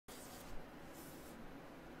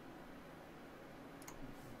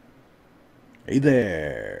Hey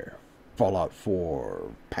there! Fallout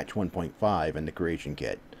 4, patch 1.5 and the creation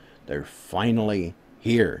kit. They're finally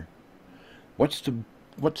here. What's the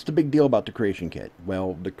big deal about the creation kit?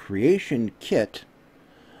 Well, the creation kit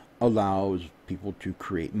allows people to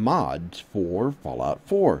create mods for Fallout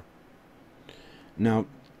 4. Now,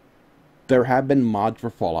 there have been mods for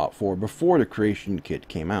Fallout 4 before the creation kit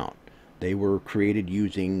came out. They were created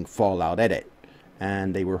using Fallout Edit,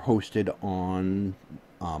 and they were hosted on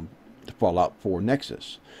the Fallout 4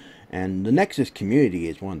 Nexus. And the Nexus community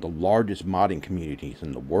is one of the largest modding communities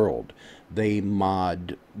in the world. They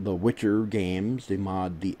mod the Witcher games, they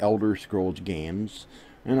mod the Elder Scrolls games,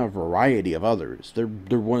 and a variety of others. They're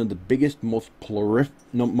one of the biggest, they're one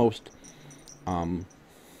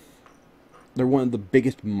of the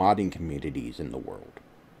biggest modding communities in the world,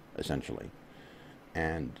 essentially.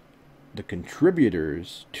 And the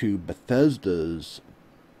contributors to Bethesda's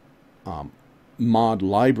mod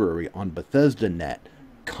library on Bethesda.net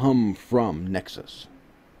come from Nexus.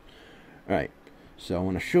 Alright, so I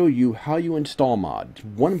want to show you how you install mods.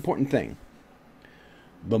 One important thing.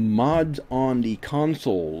 The mods on the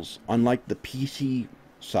consoles, unlike the PC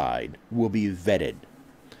side, will be vetted.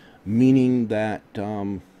 Meaning that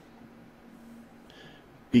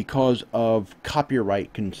because of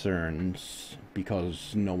copyright concerns,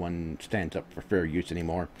 because no one stands up for fair use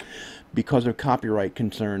anymore, because of copyright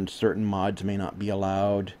concerns, certain mods may not be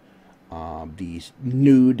allowed. The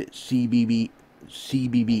nude CBBE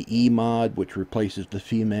mod, which replaces the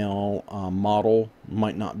female model,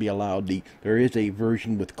 might not be allowed. There is a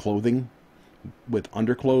version with clothing, with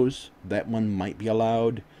underclothes. That one might be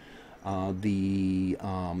allowed. The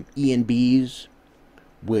E&Bs,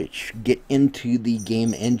 which get into the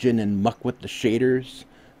game engine and muck with the shaders,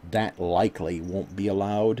 that likely won't be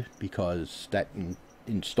allowed because that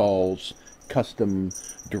installs custom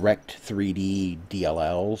Direct 3D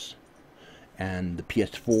DLLs, and the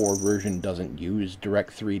PS4 version doesn't use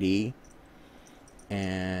Direct 3D.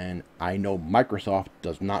 And I know Microsoft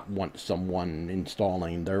does not want someone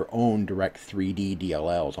installing their own Direct 3D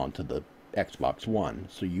DLLs onto the Xbox One,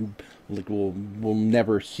 so you will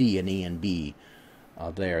never see an E&B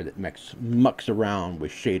there that mucks around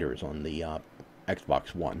with shaders on the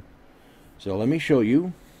Xbox One. So let me show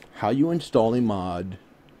you how you install a mod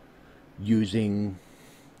using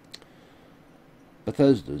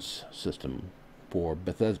Bethesda's system for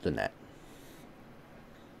Bethesda.net.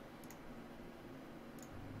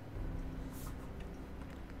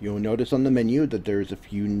 You'll notice on the menu that there's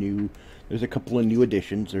a couple of new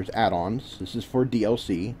additions. There's add-ons. This is for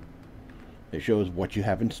DLC. It shows what you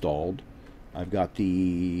have installed. I've got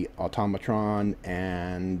the automatron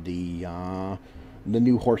and the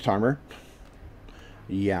new horse armor.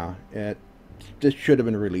 Yeah, this should have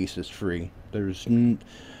been released as free. There's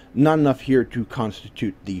not enough here to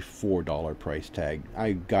constitute the $4 price tag.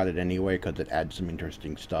 I got it anyway because it adds some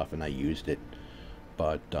interesting stuff and I used it.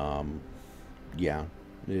 But yeah,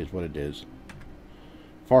 it is what it is.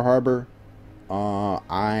 Far Harbor,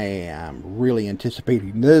 I am really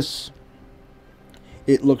anticipating this.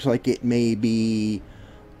 It looks like it may be,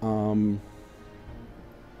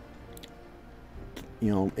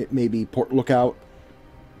 it may be Port Lookout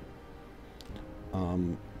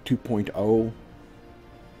 2.0,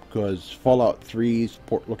 because Fallout 3's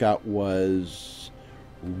Port Lookout was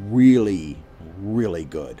really, really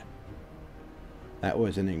good. That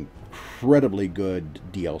was an incredibly good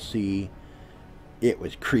DLC. It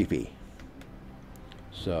was creepy.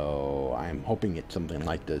 So I'm hoping it's something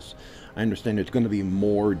like this. I understand there's going to be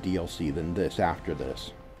more DLC than this after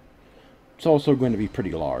this. It's also going to be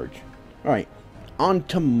pretty large. Alright, on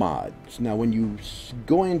to mods. Now when you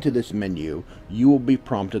go into this menu, you will be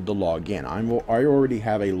prompted to log in. I already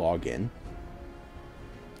have a login.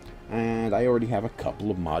 And I already have a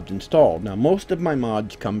couple of mods installed. Now most of my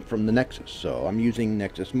mods come from the Nexus, so I'm using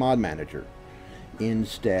Nexus Mod Manager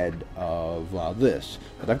instead of this.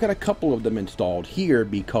 But I've got a couple of them installed here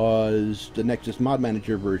because the Nexus Mod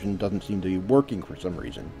Manager version doesn't seem to be working for some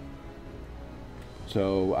reason.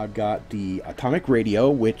 So I've got the Atomic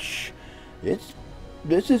Radio, which this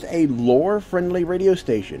is a lore-friendly radio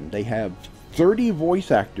station. They have 30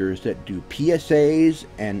 voice actors that do PSAs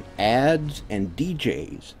and ads and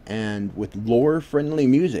DJs, and with lore-friendly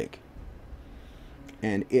music.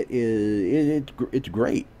 And it's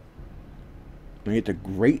great. I mean, it's a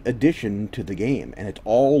great addition to the game, and it's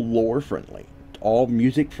all lore friendly. It's all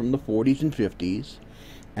music from the 40s and 50s,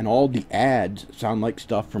 and all the ads sound like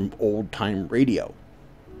stuff from old time radio.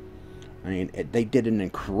 I mean, they did an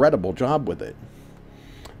incredible job with it.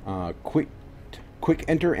 Quick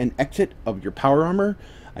enter and exit of your power armor.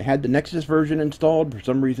 I had the Nexus version installed. For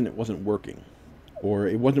some reason, it wasn't working. or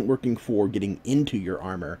it wasn't working for getting into your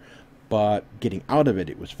armor, but getting out of it,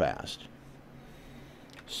 it was fast.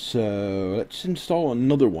 So let's install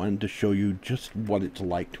another one to show you just what it's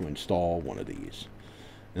like to install one of these.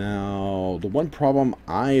 Now, the one problem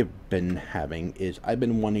I've been having is I've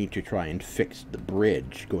been wanting to try and fix the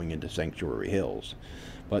bridge going into Sanctuary Hills,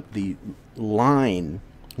 but the line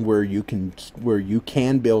where you can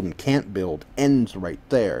build and can't build ends right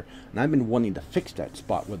there, and I've been wanting to fix that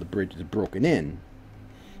spot where the bridge is broken in,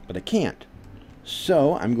 but I can't.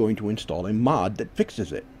 So I'm going to install a mod that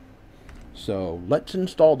fixes it. So let's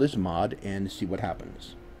install this mod and see what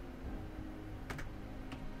happens.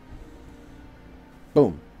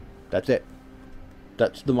 Boom. That's it.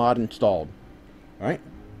 That's the mod installed. Alright.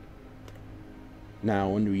 Now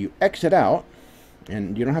when you exit out,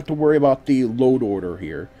 and you don't have to worry about the load order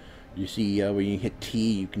here. You see when you hit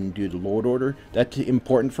T, you can do the load order. That's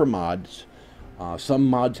important for mods. Some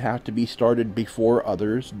mods have to be started before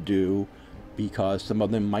others do, because some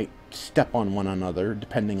of them might step on one another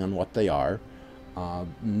depending on what they are.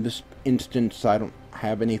 In this instance, I don't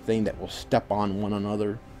have anything that will step on one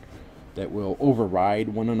another, that will override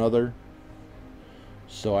one another,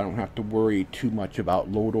 so I don't have to worry too much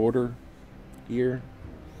about load order here.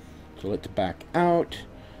 So let's back out.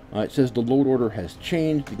 It says the load order has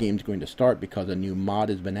changed. The game's going to start because a new mod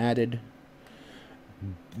has been added.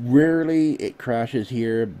 Rarely it crashes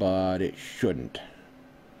here, but it shouldn't.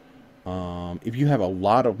 If you have a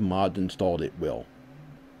lot of mods installed, it will.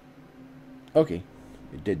 Okay,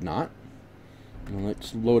 it did not. Now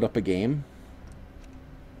let's load up a game.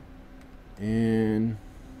 And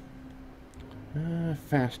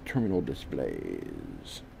fast terminal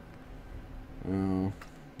displays.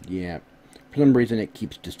 Yeah, for some reason it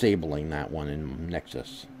keeps disabling that one in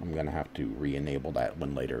Nexus. I'm gonna have to re-enable that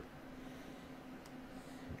one later.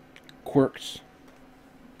 Quirks,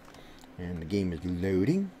 and the game is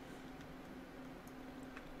loading.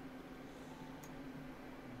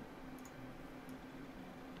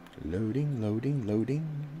 Loading.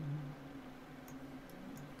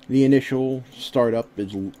 The initial startup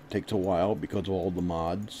takes a while because of all the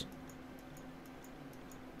mods.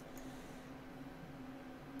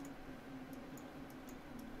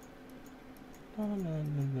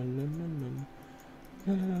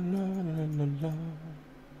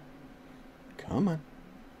 Come on.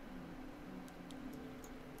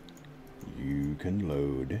 You can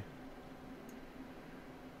load.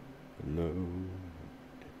 Loading.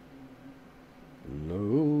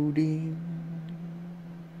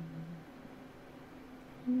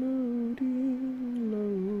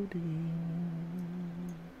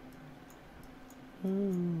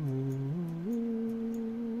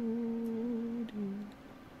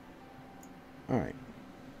 Alright.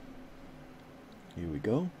 Here we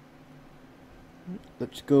go.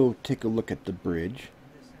 Let's go take a look at the bridge.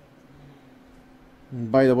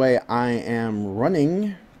 And by the way, I am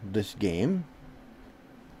running this game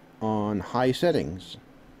on high settings.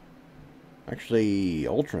 Actually,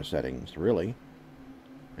 ultra settings, really.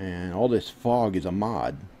 And all this fog is a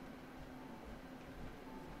mod.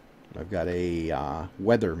 I've got a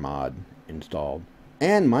weather mod installed.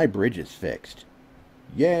 And my bridge is fixed.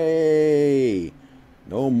 Yay!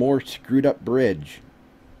 No more screwed up bridge.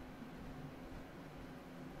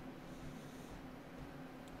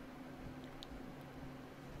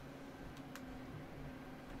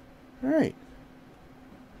 Alright.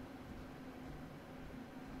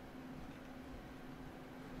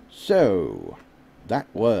 So, that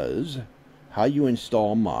was how you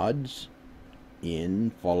install mods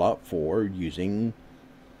in Fallout 4 using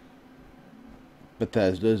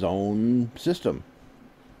Bethesda's own system.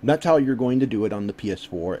 That's how you're going to do it on the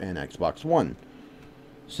PS4 and Xbox One.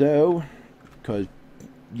 So, because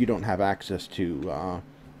you don't have access to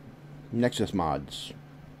Nexus mods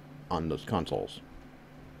on those consoles.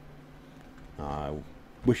 I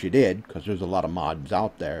wish you did, because there's a lot of mods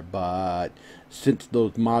out there, but since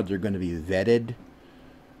those mods are going to be vetted,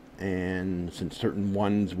 and since certain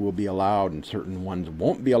ones will be allowed and certain ones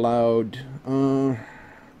won't be allowed,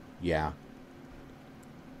 yeah.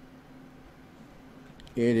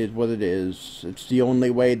 It is what it is. It's the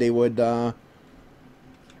only way they would,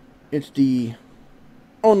 it's the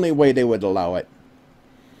only way they would allow it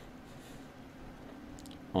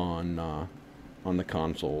on the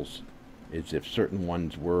consoles, is if certain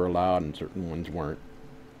ones were allowed and certain ones weren't.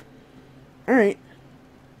 Alright,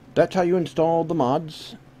 that's how you install the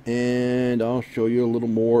mods, and I'll show you a little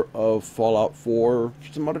more of Fallout 4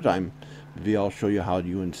 some other time. Maybe I'll show you how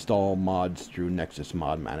you install mods through Nexus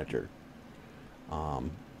Mod Manager.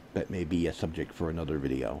 That may be a subject for another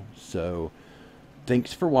video. So,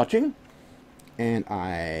 thanks for watching, and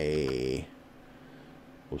I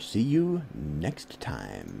We'll see you next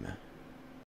time.